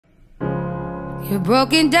You're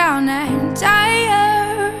broken down and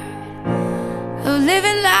tired of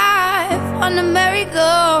living life on the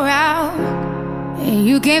merry-go-round, and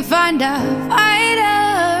you can't find a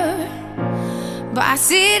fighter, but I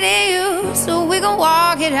see it in you, so we gon'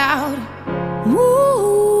 walk it out. Move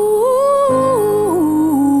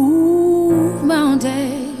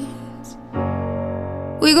mountains,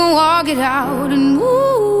 we gon' walk it out and move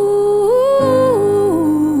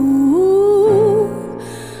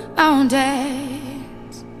mountains.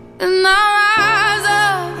 And I'll rise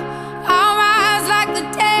up, I'll rise like the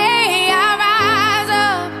day. I'll rise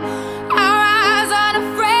up, I'll rise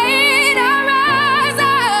unafraid. I'll rise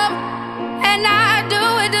up, and I'll do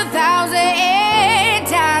it 1,000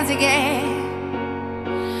 times again.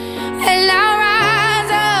 And I'll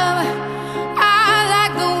rise up, I'll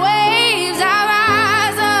like the waves. I'll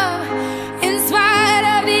rise up, in spite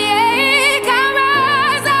of the ache. I'll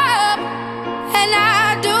rise up, and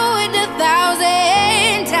I'll do it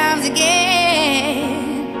 1,000 times again.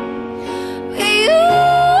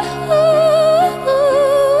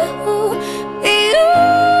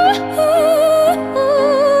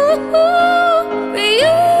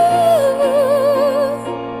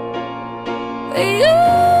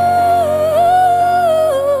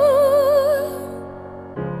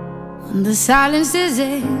 The silence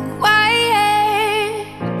isn't quiet,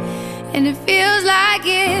 and it feels like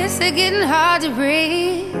it's getting hard to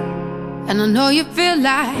breathe. And I know you feel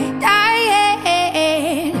like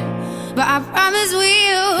dying, but I promise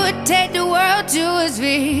we'll take the world to its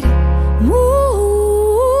feet. Move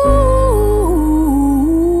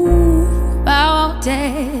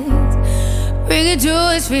mountains, bring it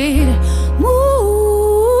to its feet. Move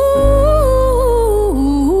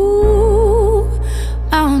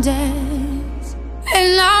mountains.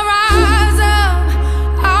 And I'll rise up,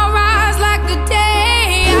 I'll rise like the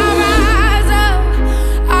day. I'll rise up,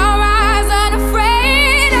 I'll rise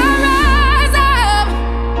unafraid. I'll rise up,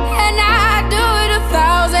 and I'll do it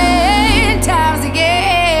 1,000 times again.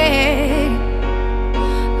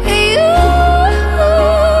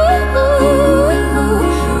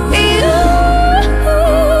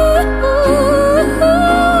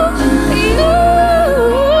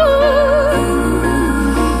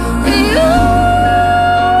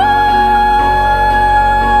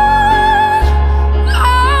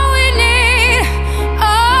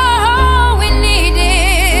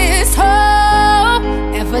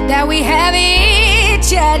 That we have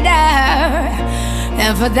each other,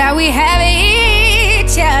 and for that we have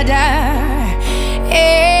each other,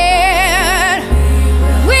 and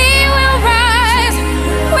we will rise,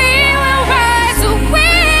 we will rise, so we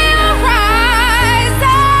will rise.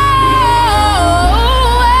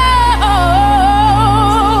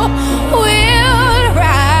 Oh, we'll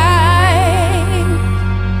rise.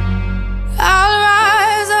 I'll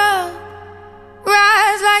rise up,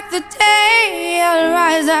 rise like the day. I'll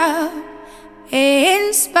rise up,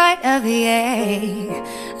 in spite of the ache.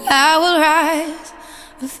 I will rise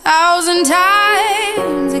 1,000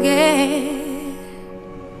 times again.